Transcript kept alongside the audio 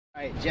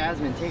Alright,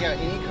 Jasmine, take out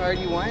any card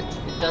you want.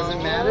 It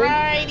doesn't matter.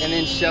 And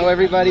then show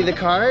everybody the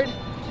card.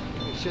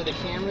 Make sure the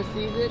camera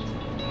sees it.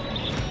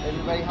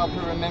 Everybody help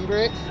her remember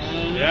it.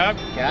 Yep.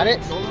 Got it?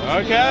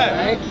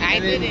 Okay. Right. I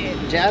did it.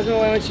 Jasmine,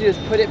 why don't you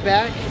just put it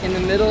back in the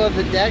middle of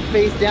the deck,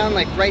 face down,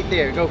 like right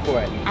there. Go for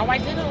it. Oh, I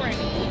did already.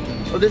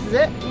 Oh, this is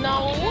it?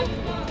 No.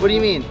 What do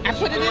you mean? I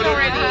put it in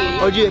already.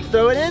 Oh, did you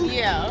throw it in?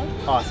 Yeah.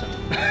 Awesome.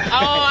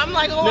 Oh, I'm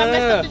like, oh, I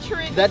messed up the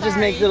trick. That just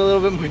makes it a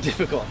little bit more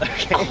difficult.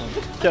 Okay.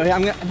 So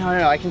I'm gonna,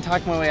 no, I can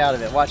talk my way out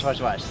of it. Watch,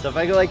 watch, watch. So if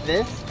I go like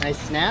this and I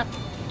snap,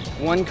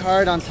 one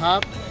card on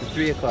top, the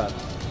 3 of clubs.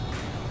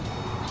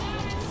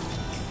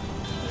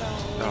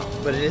 No.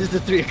 But it is the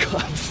 3 of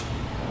clubs.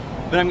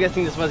 But I'm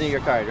guessing this wasn't your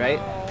card, right?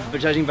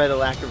 But judging by the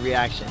lack of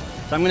reaction.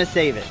 So I'm gonna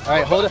save it. All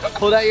right, hold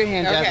out your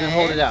hand, Jasmine, Okay.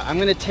 hold it out. I'm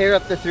gonna tear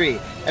up the 3.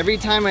 Every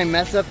time I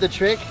mess up the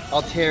trick,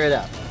 I'll tear it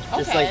up.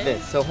 Just like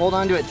this. So hold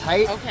on to it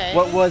tight. Okay.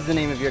 What was the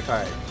name of your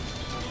card?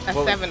 A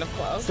 7 of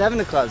clubs. 7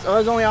 of clubs. Oh, I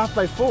was only off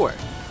by 4.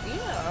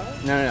 Yeah.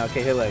 No.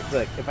 Okay, here, look.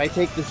 If I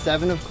take the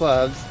 7 of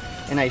clubs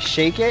and I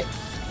shake it,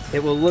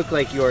 it will look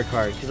like your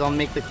card because I'll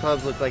make the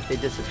clubs look like they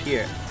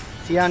disappear.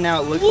 See how now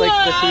it looks like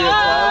the 3 of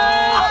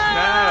clubs?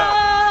 Snap.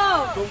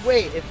 But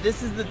wait, if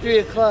this is the 3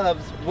 of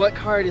clubs, what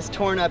card is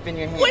torn up in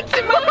your hand? What's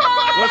in my hand?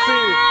 Let's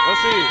see.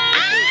 Let's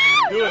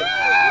see. Do it.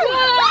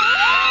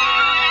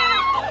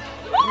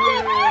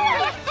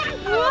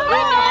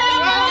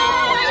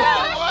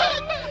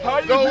 How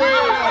you do that?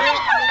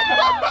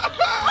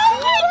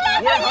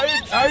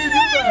 How you do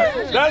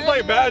that? That's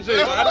like magic.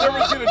 I've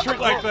never seen a trick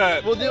like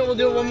that. We'll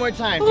do it one more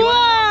time. Do you want,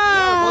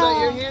 hold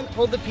out your hand.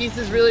 Hold the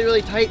pieces really,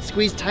 really tight.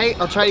 Squeeze tight.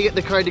 I'll try to get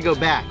the card to go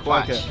back.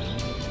 Watch. Okay.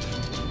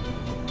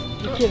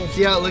 You kidding?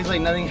 See how it looks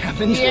like nothing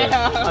happened?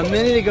 Yeah. A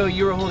minute ago,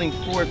 you were holding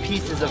 4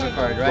 pieces of a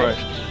card, right?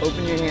 Right.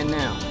 Open your hand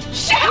now.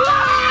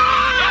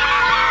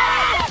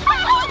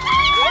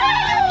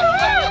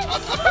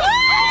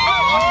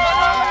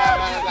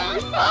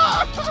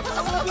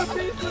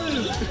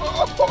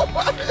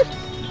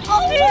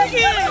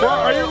 Bro,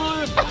 are you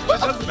really?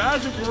 That's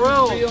magic for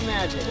real. Real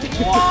magic.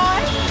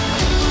 What?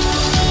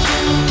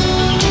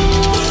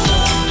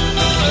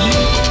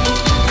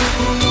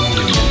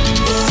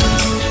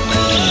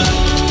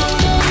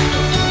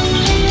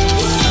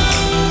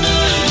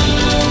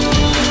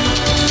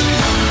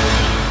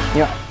 You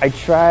know, I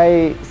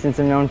try, since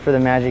I'm known for the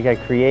magic I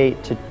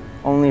create, to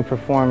only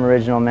perform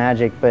original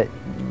magic, but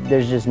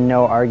there's just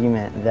no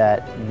argument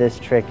that this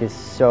trick is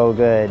so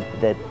good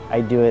that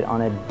I do it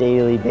on a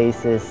daily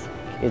basis.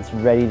 It's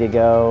ready to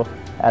go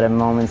at a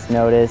moment's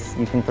notice.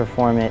 You can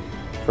perform it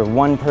for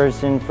one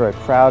person, for a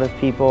crowd of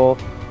people,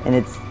 and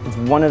it's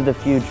one of the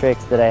few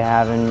tricks that I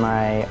have in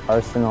my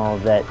arsenal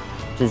that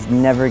just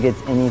never gets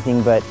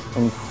anything but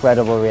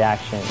incredible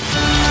reaction.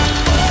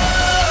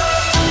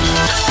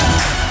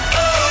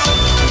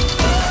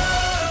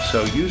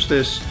 So use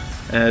this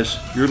as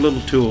your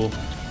little tool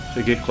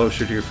to get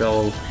closer to your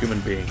fellow human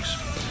beings.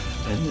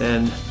 And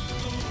then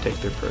take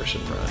their purse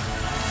and run.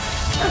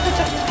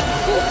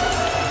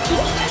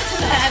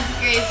 That's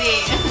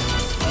crazy.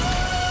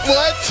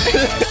 What?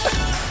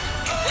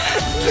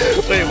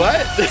 Wait,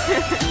 what?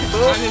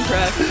 I'm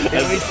impressed.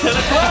 It was 10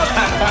 o'clock.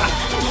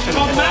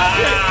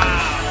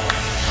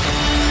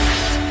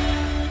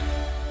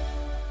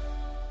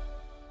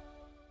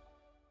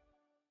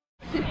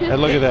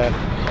 And look at that.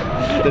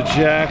 The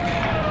Jack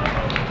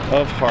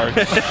of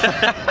Hearts.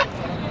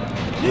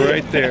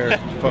 Right there,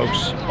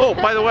 folks. Oh,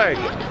 by the way,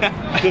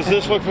 does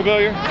this look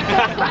familiar?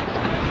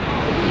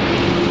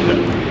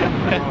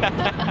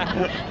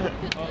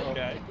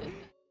 Okay.